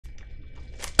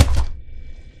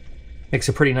Makes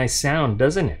a pretty nice sound,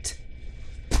 doesn't it?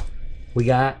 We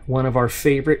got one of our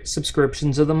favorite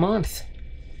subscriptions of the month.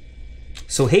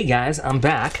 So hey guys, I'm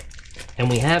back, and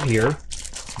we have here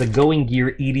the Going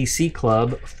Gear EDC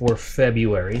Club for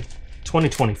February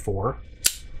 2024.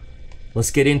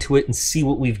 Let's get into it and see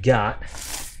what we've got.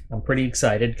 I'm pretty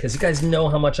excited because you guys know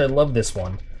how much I love this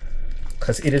one,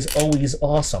 because it is always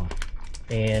awesome.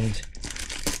 And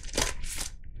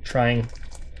trying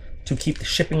to keep the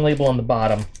shipping label on the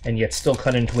bottom and yet still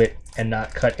cut into it and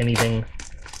not cut anything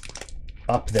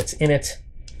up that's in it.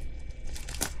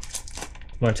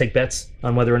 You want to take bets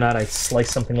on whether or not I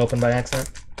slice something open by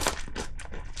accident?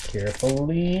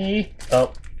 Carefully.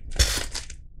 Oh.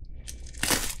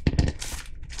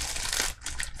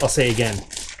 I'll say again.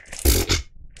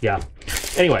 Yeah.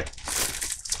 Anyway,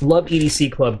 love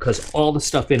EDC Club because all the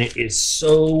stuff in it is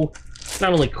so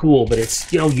not only cool, but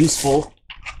it's, you know, useful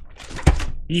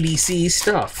EDC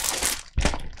stuff.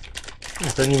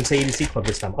 It doesn't even say EDC Club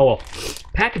this time. Oh well,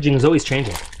 packaging is always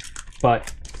changing.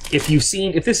 But if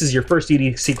this is your first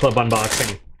EDC Club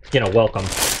unboxing, you know, welcome.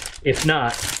 If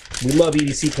not, we love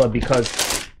EDC Club because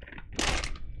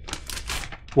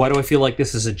why do I feel like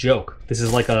this is a joke? This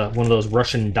is like one of those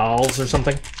Russian dolls or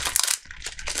something.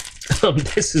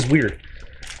 This is weird.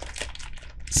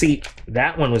 See,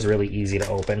 that one was really easy to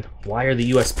open. Why are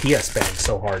the USPS bags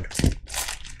so hard?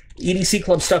 EDC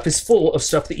Club stuff is full of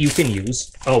stuff that you can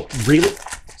use. Oh, really?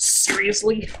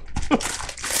 Seriously?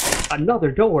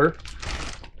 Another door?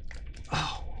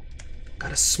 Oh,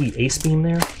 got a sweet ace beam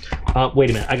there. Wait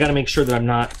a minute, I gotta make sure that I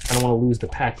don't want to lose the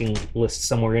packing list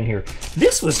somewhere in here.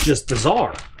 This was just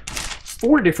bizarre.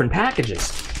 4 different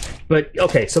packages. But,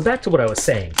 okay, so back to what I was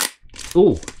saying.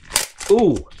 Ooh,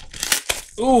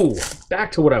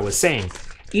 back to what I was saying.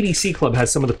 EDC Club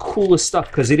has some of the coolest stuff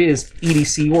because it is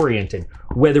EDC oriented.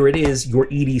 Whether it is your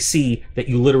EDC that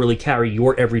you literally carry,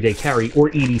 your everyday carry, or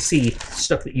EDC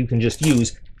stuff that you can just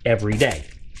use every day.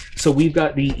 So we've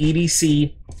got the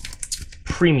EDC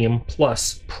Premium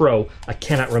Plus Pro. I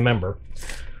cannot remember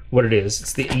what it is.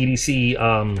 It's the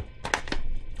EDC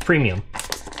Premium.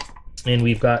 And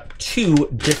we've got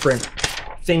 2 different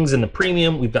things in the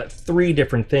Premium. We've got 3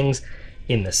 different things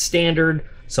in the Standard.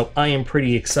 So I am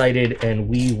pretty excited, and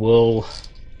we will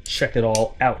check it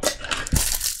all out.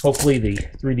 Hopefully the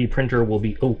 3D printer will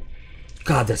be... Oh,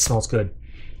 God, that smells good.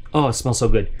 Oh, it smells so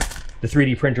good. The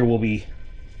 3D printer will be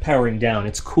powering down.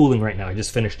 It's cooling right now. I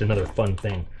just finished another fun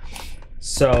thing.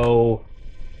 So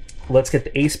let's get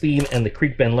the Ace Beam and the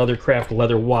Creekbend Leathercraft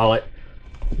leather wallet.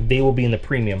 They will be in the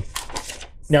Premium.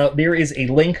 Now, there is a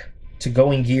link to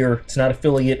Going Gear. It's not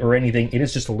affiliate or anything. It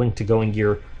is just a link to Going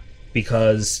Gear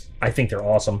because I think they're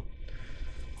awesome.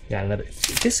 Yeah,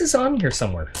 this is on here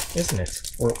somewhere, isn't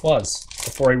it? Or it was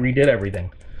before I redid everything.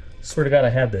 Swear to God, I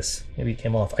had this. Maybe it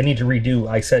came off. I need to redo.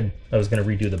 I said I was going to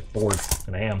redo the board,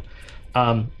 and I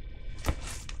am.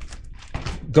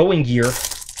 Going Gear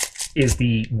is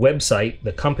the website,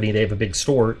 the company. They have a big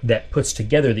store that puts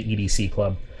together the EDC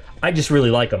Club. I just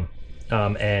really like them,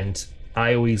 and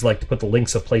I always like to put the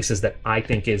links of places that I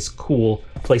think is cool,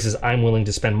 places I'm willing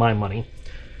to spend my money.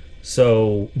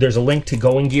 So there's a link to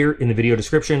Going Gear in the video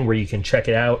description where you can check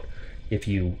it out if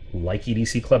you like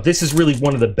EDC Club. This is really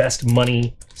one of the best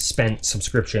money spent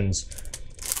subscriptions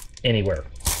anywhere.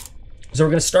 So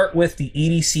we're going to start with the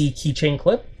EDC keychain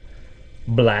clip,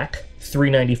 black,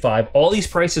 $3.95. All these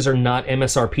prices are not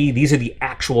MSRP. These are the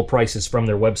actual prices from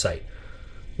their website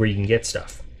where you can get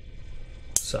stuff.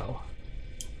 So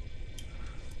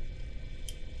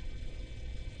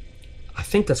I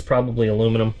think that's probably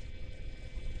aluminum.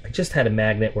 I just had a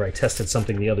magnet where I tested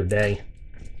something the other day.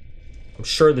 I'm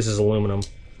sure this is aluminum.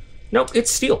 Nope, it's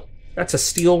steel. That's a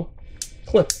steel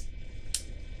clip.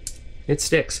 It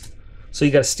sticks. So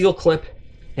you got a steel clip,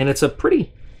 and it's a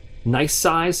pretty nice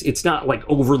size. It's not like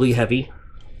overly heavy,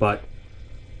 but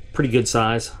pretty good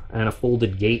size, and a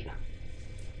folded gate.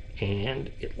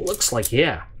 And it looks like,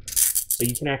 yeah. So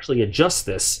you can actually adjust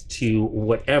this to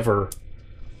whatever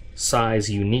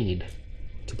size you need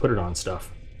to put it on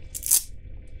stuff.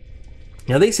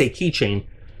 Now they say keychain.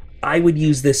 I would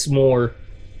use this more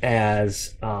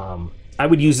as, I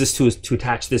would use this to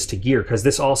attach this to gear, because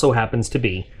this also happens to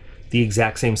be the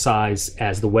exact same size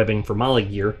as the webbing for Molly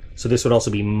gear. So this would also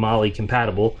be Molly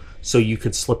compatible. So you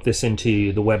could slip this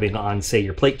into the webbing on, say,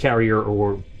 your plate carrier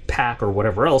or pack or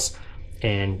whatever else,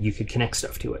 and you could connect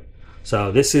stuff to it.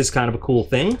 So this is kind of a cool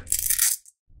thing.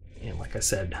 And like I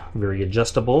said, very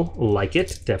adjustable. Like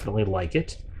it, definitely like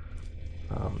it.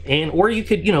 Or you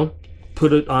could, you know,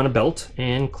 put it on a belt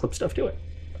and clip stuff to it.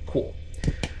 Cool.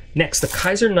 Next, the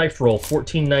Kaiser knife roll,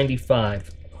 $14.95.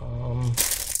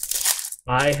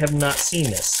 I have not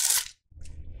seen this.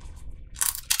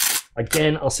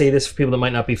 Again, I'll say this for people that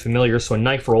might not be familiar. So a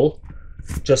knife roll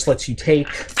just lets you take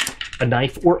a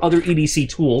knife or other EDC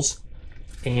tools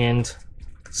and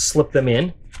slip them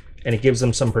in, and it gives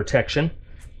them some protection.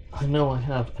 I know I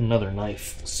have another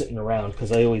knife sitting around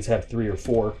because I always have 3 or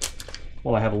 4.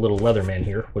 Well, I have a little Leatherman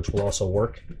here, which will also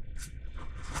work.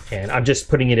 And I'm just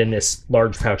putting it in this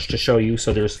large pouch to show you.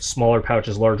 So there's smaller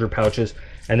pouches, larger pouches,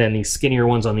 and then these skinnier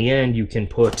ones on the end, you can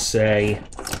put, say,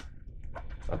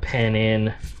 a pen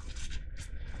in,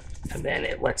 and then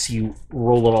it lets you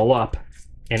roll it all up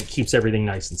and it keeps everything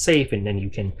nice and safe. And then you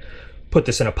can put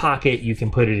this in a pocket, you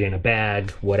can put it in a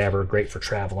bag, whatever, great for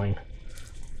traveling.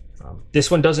 This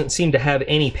one doesn't seem to have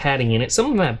any padding in it. Some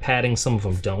of them have padding, some of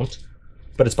them don't.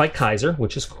 But it's by Kaiser,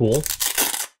 which is cool.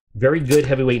 Very good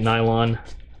heavyweight nylon.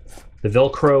 The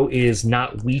Velcro is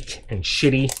not weak and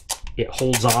shitty. It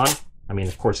holds on. I mean,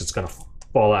 of course, it's going to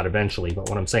fall out eventually, but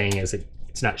what I'm saying is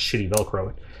it's not shitty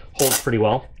Velcro. It holds pretty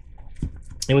well.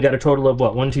 And we got a total of,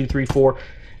 what, 1, 2, 3, 4,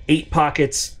 8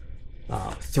 pockets.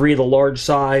 3 of the large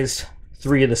size,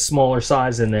 3 of the smaller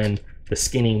size, and then the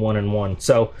skinny 1-in-1.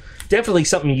 So definitely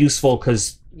something useful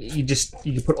because you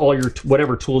can put all your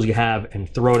whatever tools you have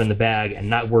and throw it in the bag and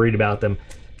not worried about them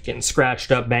getting scratched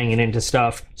up, banging into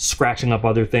stuff, scratching up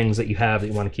other things that you have that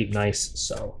you want to keep nice.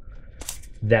 So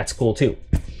that's cool too.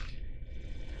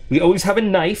 We always have a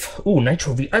knife. Ooh,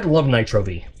 Nitro V. I love Nitro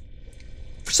V.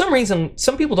 For some reason,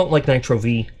 some people don't like Nitro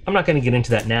V. I'm not going to get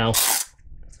into that now.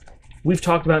 We've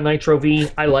talked about Nitro V.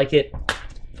 I like it.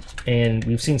 And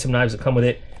we've seen some knives that come with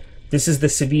it. This is the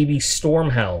Civivi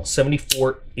Stormhowl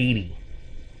 7480.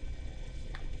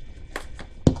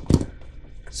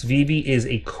 Civivi is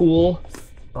a cool,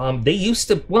 they used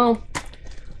to, well,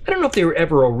 I don't know if they were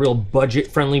ever a real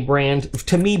budget-friendly brand.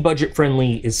 To me,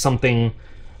 budget-friendly is something,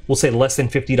 we'll say less than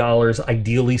 $50,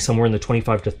 ideally somewhere in the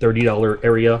 $25 to $30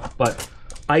 area, but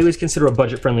I always consider a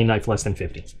budget-friendly knife less than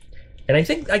 $50. And I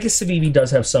guess Civivi does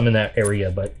have some in that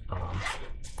area, but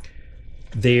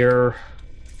they're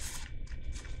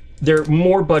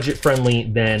more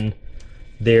budget-friendly than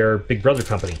their big brother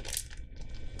company,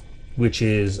 which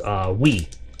is WE.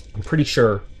 I'm pretty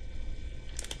sure.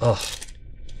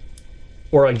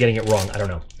 Or I'm getting it wrong. I don't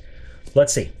know.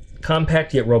 Let's see.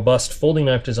 Compact yet robust folding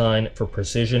knife design for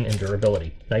precision and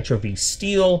durability. Nitro V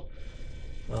steel.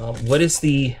 What is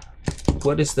the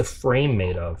frame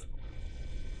made of?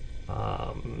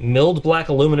 Milled black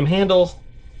aluminum handle.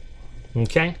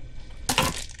 Okay.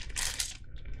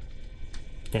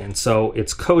 And so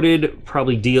it's coated,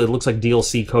 probably it looks like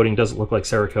DLC coating, doesn't look like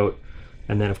Cerakote.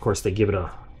 And then of course they give it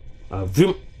a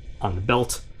zoom on the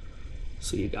belt.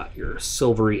 So you got your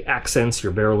silvery accents,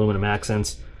 your bare aluminum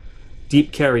accents.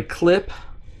 Deep carry clip.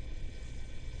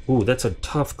 Ooh, that's a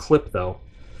tough clip though.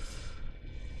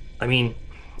 I mean,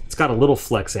 it's got a little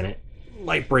flex in it.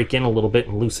 Might break in a little bit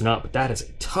and loosen up, but that is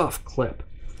a tough clip.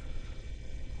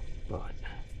 But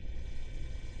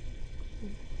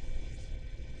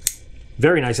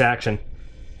very nice action.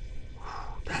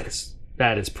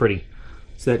 That is pretty.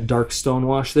 So that dark stone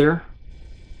wash there.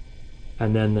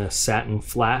 And then the satin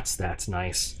flats, that's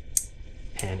nice.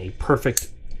 And a perfect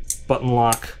button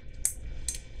lock.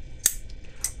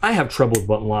 I have trouble with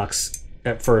button locks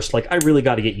at first. Like, I really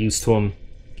got to get used to them,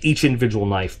 each individual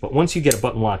knife. But once you get a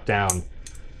button lock down,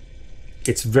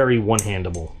 it's very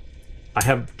one-handable. I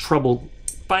have trouble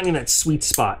finding that sweet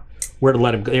spot where to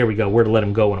let them go. There we go, where to let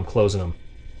them go when I'm closing them.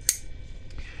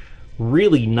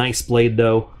 Really nice blade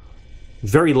though.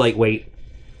 Very lightweight.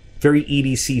 Very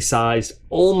EDC sized,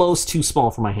 almost too small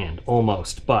for my hand,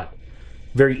 almost, but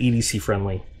very EDC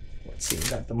friendly. Let's see, we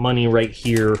got the money right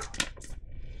here.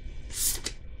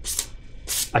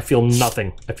 I feel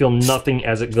nothing. I feel nothing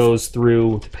as it goes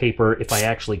through the paper. If I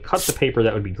actually cut the paper,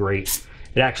 that would be great.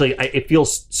 It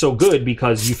feels so good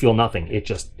because you feel nothing. It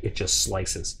just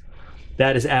slices.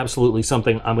 That is absolutely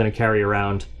something I'm going to carry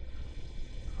around.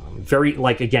 Very,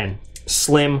 like, again,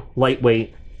 slim,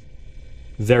 lightweight,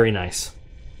 very nice.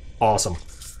 Awesome.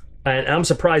 And I'm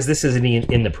surprised this isn't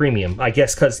in the premium. I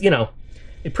guess because, you know,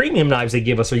 the premium knives they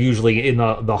give us are usually in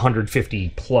the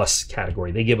 150 plus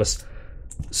category. They give us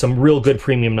some real good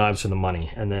premium knives for the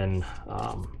money. And then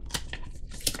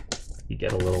you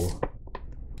get a little,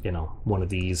 you know, one of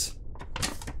these.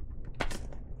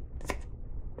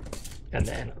 And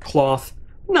then a cloth.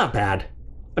 Not bad.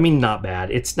 I mean, not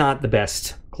bad. It's not the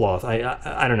best cloth.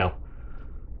 I don't know.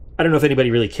 I don't know if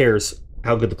anybody really cares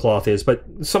how good the cloth is, but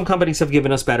some companies have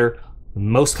given us better.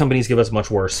 Most companies give us much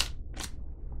worse.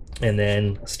 And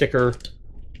then a sticker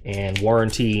and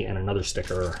warranty and another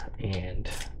sticker and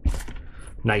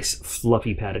nice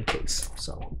fluffy padded case.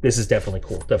 So this is definitely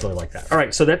cool. Definitely like that. All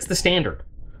right, so that's the standard.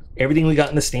 Everything we got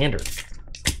in the standard.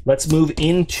 Let's move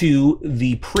into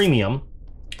the premium.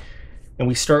 And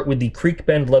we start with the Creek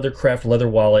Bend Leathercraft Leather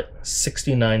Wallet,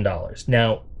 $69.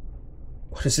 Now,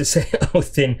 what does it say? Oh,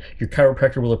 thin. Your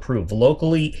chiropractor will approve.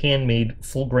 Locally handmade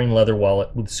full grain leather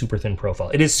wallet with super thin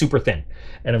profile. It is super thin.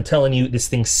 And I'm telling you, this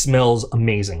thing smells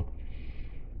amazing.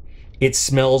 It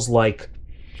smells like,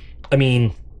 I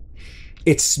mean,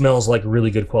 it smells like really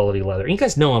good quality leather. And you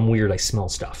guys know I'm weird. I smell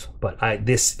stuff. But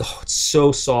it's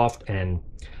so soft, and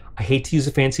I hate to use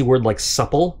a fancy word like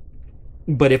supple.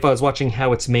 But if I was watching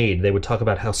how it's made, they would talk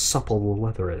about how supple the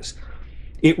leather is.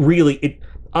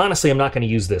 Honestly, I'm not going to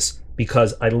use this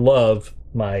because I love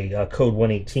my code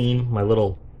 118, my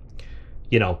little,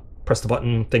 press the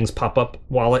button, things pop up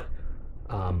wallet.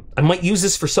 I might use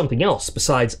this for something else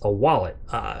besides a wallet.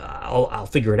 I'll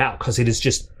figure it out because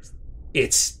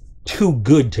it's too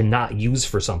good to not use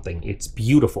for something. It's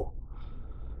beautiful.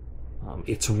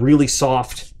 It's really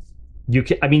soft. You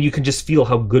can just feel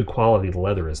how good quality the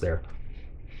leather is there.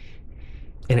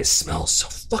 And it smells so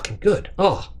fucking good.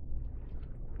 Oh.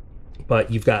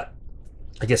 But you've got,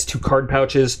 I guess, 2 card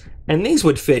pouches. And these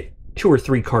would fit 2 or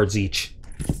 3 cards each.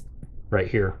 Right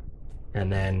here.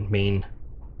 And then main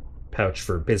pouch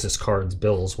for business cards,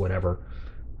 bills, whatever.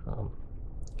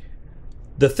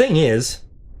 The thing is,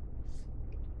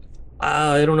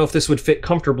 I don't know if this would fit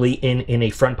comfortably in a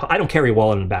front pocket. I don't carry a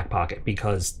wallet in the back pocket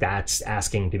because that's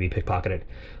asking to be pickpocketed.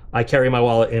 I carry my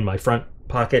wallet in my front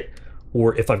pocket,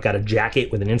 or if I've got a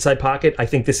jacket with an inside pocket. I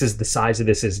think this is the size of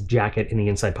this is jacket in the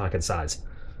inside pocket size.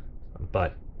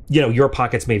 But, your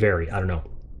pockets may vary. I don't know.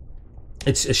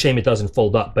 It's a shame it doesn't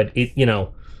fold up, but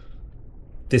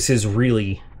this is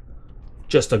really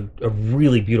just a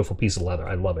really beautiful piece of leather.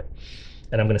 I love it.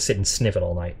 And I'm going to sit and sniff it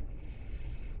all night.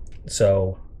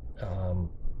 So,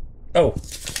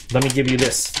 let me give you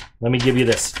this.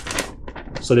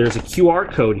 So there's a QR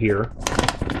code here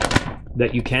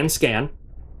that you can scan.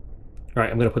 All right,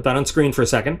 I'm going to put that on screen for a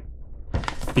second,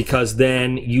 because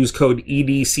then use code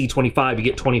EDC25. You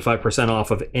get 25%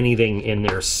 off of anything in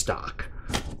their stock.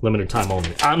 Limited time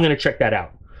only. I'm going to check that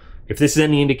out. If this is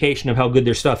any indication of how good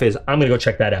their stuff is, I'm going to go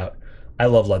check that out. I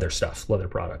love leather stuff, leather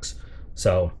products.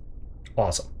 So,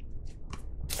 awesome.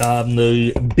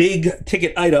 The big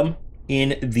ticket item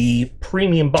in the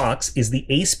premium box is the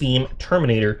Ace Beam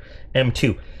Terminator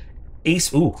M2.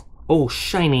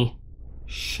 Shiny.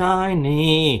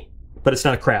 Shiny. But it's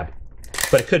not a crab.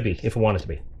 But it could be if it wanted to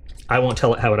be. I won't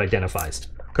tell it how it identifies,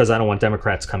 because I don't want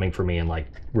Democrats coming for me and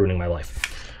ruining my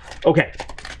life. Okay.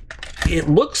 It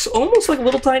looks almost like a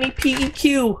little tiny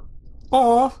PEQ.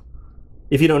 Aw.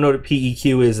 If you don't know what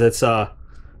PEQ is, it's a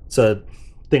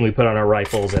thing we put on our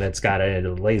rifles, and it's got a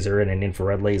laser and an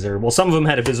infrared laser. Well, some of them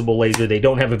had a visible laser. They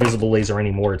don't have a visible laser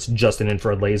anymore. It's just an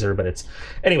infrared laser, but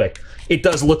anyway, it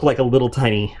does look like a little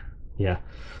tiny, yeah.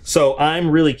 So I'm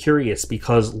really curious,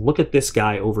 because look at this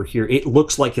guy over here. It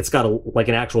looks like it's got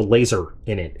an actual laser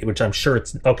in it, which I'm sure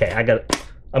it's, okay, I'm going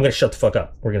to shut the fuck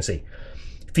up. We're going to see.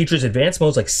 Features advanced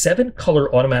modes like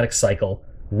 7-color automatic cycle,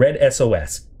 red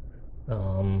SOS,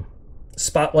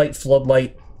 spotlight,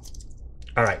 floodlight.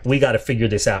 All right, we got to figure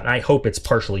this out. And I hope it's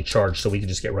partially charged so we can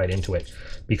just get right into it,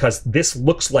 because this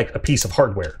looks like a piece of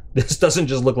hardware. This doesn't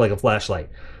just look like a flashlight.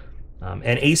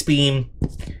 And Ace Beam,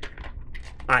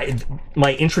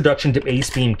 my introduction to Ace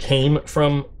Beam came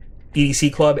from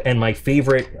EDC Club, and my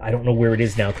favorite, I don't know where it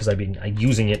is now because I've been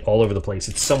using it all over the place.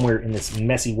 It's somewhere in this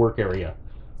messy work area.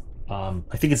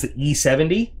 I think it's the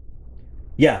E70.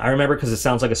 Yeah, I remember because it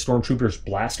sounds like a Stormtrooper's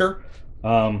blaster.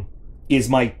 Is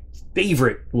my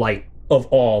favorite light of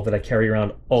all that I carry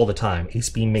around all the time. Ace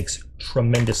Beam makes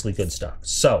tremendously good stuff.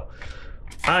 So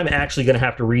I'm actually going to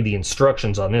have to read the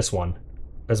instructions on this one,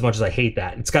 as much as I hate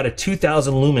that. It's got a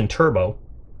 2000 lumen turbo.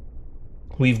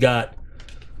 We've got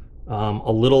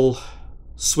a little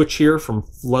switch here from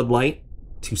floodlight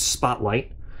to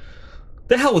spotlight.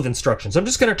 The hell with instructions. I'm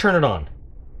just going to turn it on.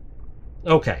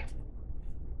 Okay.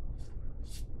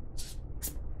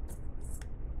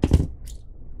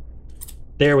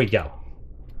 There we go.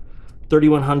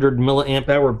 3100 milliamp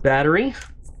hour battery.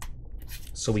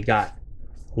 So we got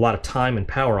a lot of time and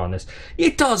power on this.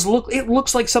 It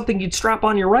looks like something you'd strap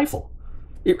on your rifle.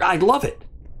 I love it.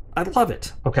 I love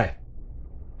it. Okay.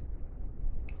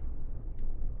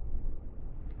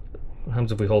 What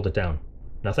happens if we hold it down?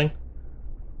 Nothing?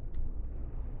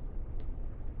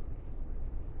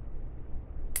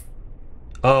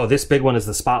 Oh, this big one is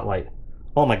the spotlight.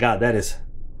 Oh my god, that is...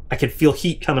 I can feel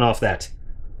heat coming off that.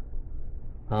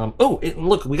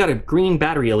 Look, we got a green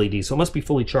battery LED, so it must be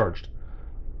fully charged.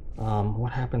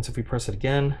 What happens if we press it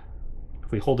again?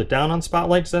 If we hold it down on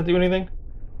spotlight, does that do anything?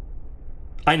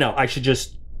 I know, I should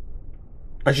just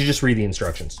read the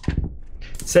instructions.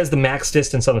 It says the max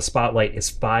distance on the spotlight is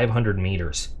 500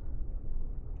 meters.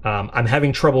 I'm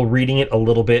having trouble reading it a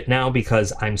little bit now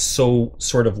because I'm so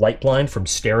sort of light blind from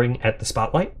staring at the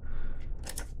spotlight.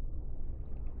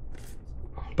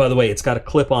 By the way, it's got a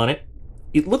clip on it.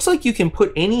 It looks like you can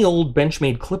put any old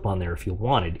Benchmade clip on there if you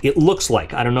wanted. It looks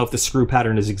like. I don't know if the screw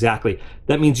pattern is exactly.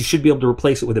 That means you should be able to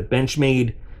replace it with a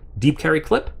Benchmade deep carry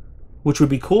clip, which would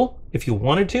be cool if you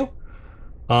wanted to.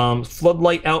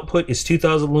 Floodlight output is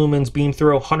 2,000 lumens. Beam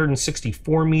throw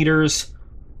 164 meters.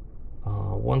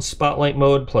 One spotlight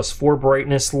mode plus 4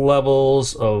 brightness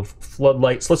levels of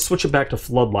floodlights. Let's switch it back to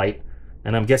floodlight.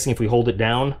 And I'm guessing if we hold it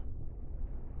down.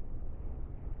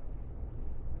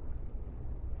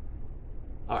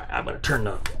 All right, I'm going to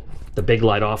turn the big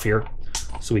light off here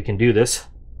so we can do this.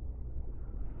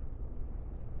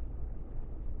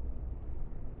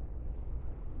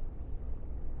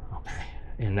 Okay,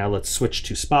 and now let's switch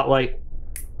to spotlight.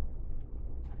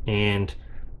 And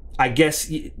I guess,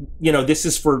 you know, this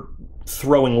is for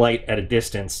throwing light at a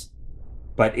distance,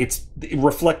 but it's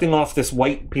reflecting off this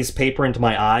white piece of paper into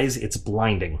my eyes. It's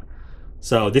blinding.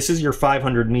 So this is your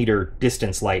 500 meter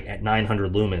distance light at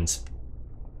 900 lumens.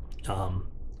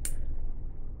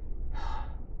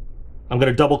 I'm going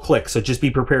to double click, so just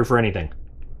be prepared for anything.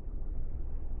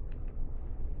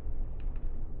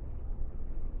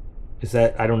 Is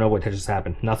that, I don't know what just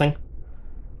happened. Nothing?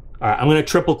 All right, I'm going to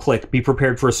triple click. Be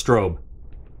prepared for a strobe.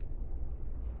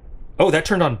 Oh, that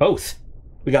turned on both.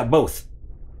 We got both.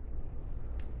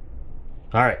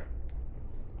 All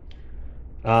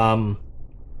right.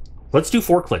 Let's do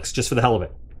 4 clicks just for the hell of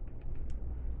it.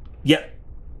 Yep.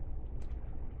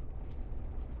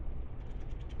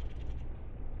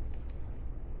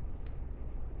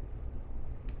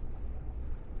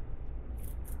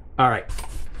 All right.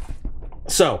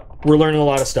 So, we're learning a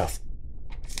lot of stuff.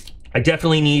 I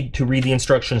definitely need to read the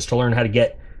instructions to learn how to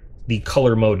get the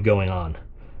color mode going on.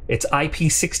 It's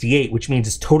IP68, which means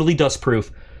it's totally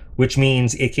dustproof, which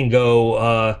means it can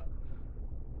go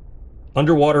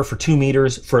underwater for 2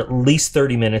 meters for at least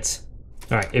 30 minutes.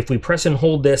 All right, if we press and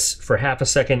hold this for half a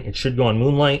second, it should go on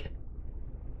moonlight.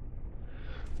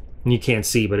 And you can't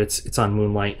see, but it's on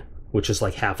moonlight, which is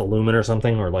like half a lumen or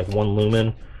something, or like 1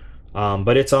 lumen.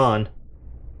 But it's on.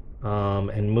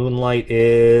 And moonlight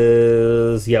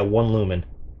is, yeah, 1 lumen.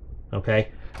 Okay.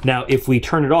 Now, if we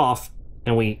turn it off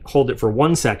and we hold it for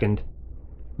 1 second,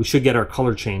 we should get our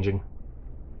color changing.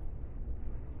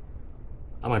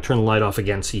 I'm going to turn the light off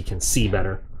again so you can see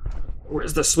better.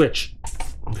 Where's the switch?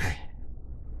 Okay.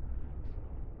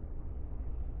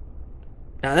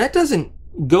 Now, that doesn't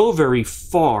go very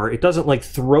far. It doesn't, like,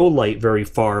 throw light very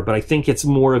far, but I think it's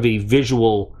more of a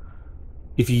visual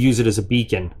if you use it as a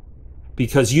beacon,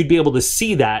 because you'd be able to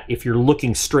see that if you're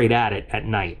looking straight at it at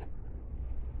night.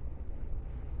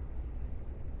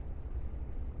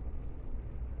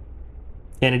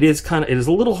 And it is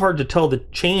a little hard to tell the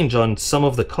change on some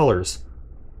of the colors.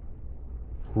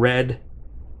 Red,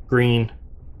 green,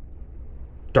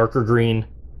 darker green,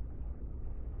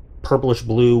 purplish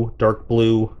blue, dark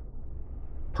blue,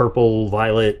 purple,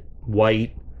 violet,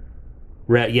 white,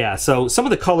 red. Yeah, so some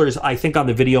of the colors I think on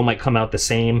the video might come out the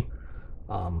same,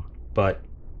 but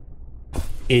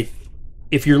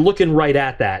if you're looking right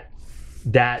at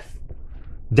that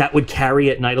would carry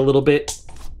at night a little bit,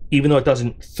 even though it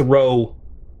doesn't throw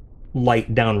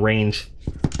light down range,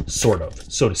 sort of,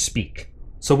 so to speak.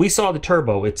 So we saw the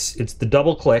turbo. It's the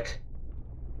double click.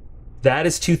 That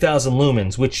is 2,000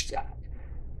 lumens, which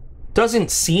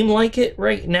doesn't seem like it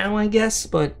right now, I guess,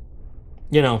 but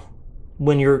you know,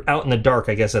 when you're out in the dark,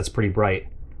 I guess that's pretty bright.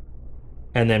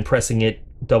 And then pressing it,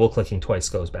 double clicking twice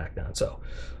goes back down. So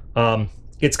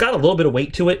it's got a little bit of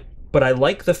weight to it, but I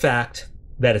like the fact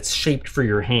that it's shaped for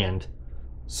your hand.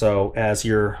 So as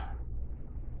you're,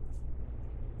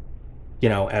 you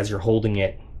know, as you're holding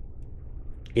it,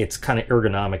 it's kind of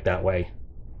ergonomic that way.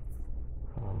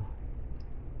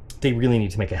 They really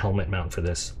need to make a helmet mount for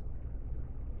this.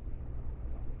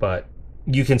 But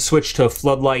you can switch to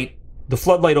floodlight. The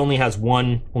floodlight only has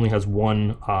one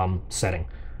setting.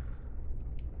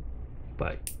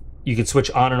 But you can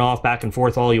switch on and off, back and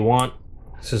forth all you want.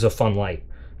 This is a fun light,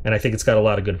 and I think it's got a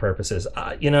lot of good purposes.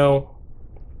 You know,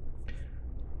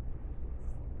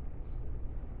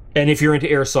 and if you're into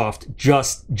airsoft,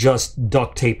 just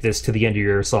duct tape this to the end of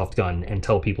your airsoft gun and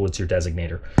tell people it's your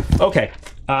designator. Okay,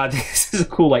 this is a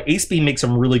cool light. AceBeam makes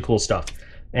some really cool stuff,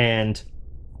 and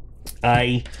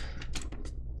I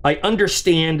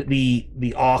understand the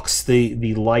aux,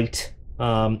 the light.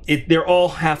 They're all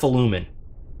half a lumen.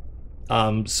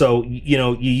 So, you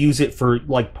know, you use it for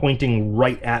like pointing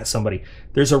right at somebody.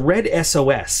 There's a red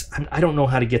SOS. I don't know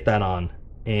how to get that on.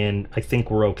 and I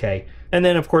think we're okay. And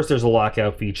then, of course, there's a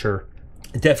lockout feature.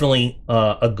 Definitely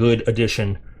a good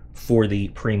addition for the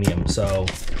premium. So,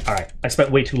 all right, I spent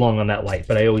way too long on that light,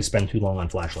 but I always spend too long on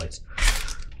flashlights.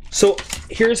 So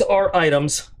here's our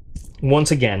items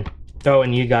once again. Oh,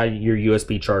 and you got your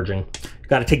USB charging.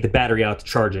 Got to take the battery out to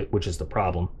charge it, which is the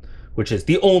problem, which is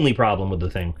the only problem with the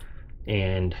thing.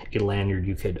 And a lanyard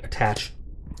you could attach.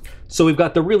 So we've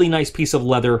got the really nice piece of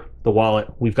leather, the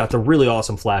wallet. We've got the really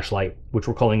awesome flashlight, which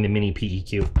we're calling the Mini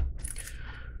PEQ.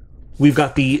 We've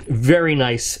got the very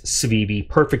nice Civivi,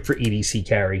 perfect for EDC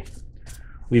carry.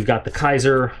 We've got the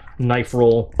Kaiser knife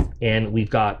roll, and we've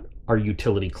got our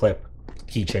utility clip,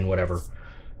 keychain, whatever.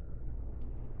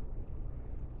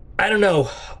 I don't know,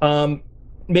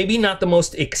 maybe not the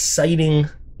most exciting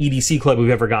EDC club we've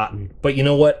ever gotten, but you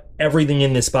know what? Everything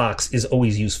in this box is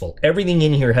always useful. Everything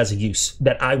in here has a use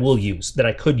that I will use, that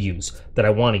I could use, that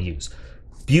I want to use.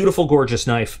 Beautiful, gorgeous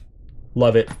knife.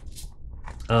 Love it.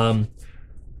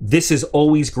 This is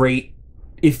always great.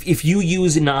 If you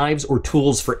use knives or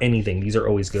tools for anything, these are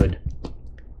always good.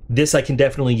 This I can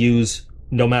definitely use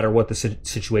no matter what the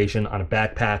situation, on a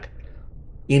backpack,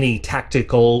 in a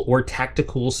tactical or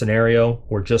tactical scenario,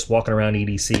 or just walking around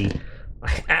EDC.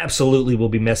 I absolutely will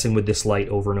be messing with this light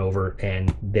over and over,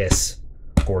 and this,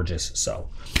 gorgeous. So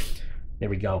there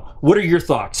we go. What are your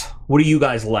thoughts? What do you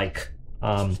guys like?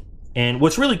 And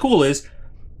what's really cool is,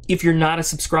 if you're not a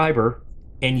subscriber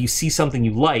and you see something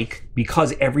you like,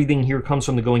 because everything here comes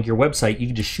from the Going Gear website, you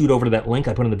can just shoot over to that link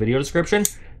I put in the video description,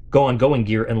 go on Going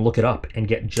Gear and look it up and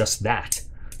get just that.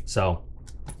 So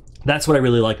that's what I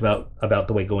really like about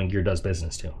the way Going Gear does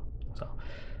business too. So,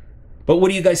 but what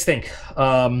do you guys think?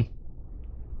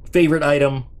 Favorite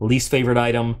item, least favorite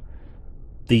item,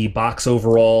 the box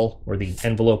overall, or the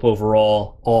envelope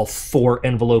overall, all 4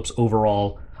 envelopes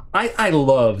overall. I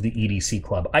love the EDC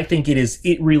Club. I think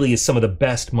it really is some of the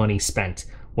best money spent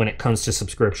when it comes to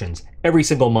subscriptions. Every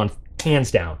single month,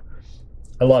 hands down.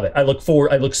 I love it. I look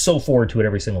so forward to it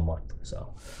every single month.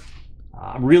 So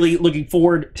I'm really looking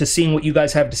forward to seeing what you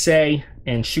guys have to say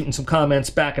and shooting some comments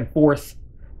back and forth.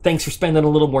 Thanks for spending a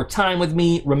little more time with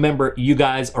me. Remember, you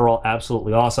guys are all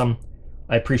absolutely awesome.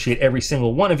 I appreciate every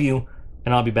single one of you,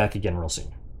 and I'll be back again real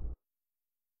soon.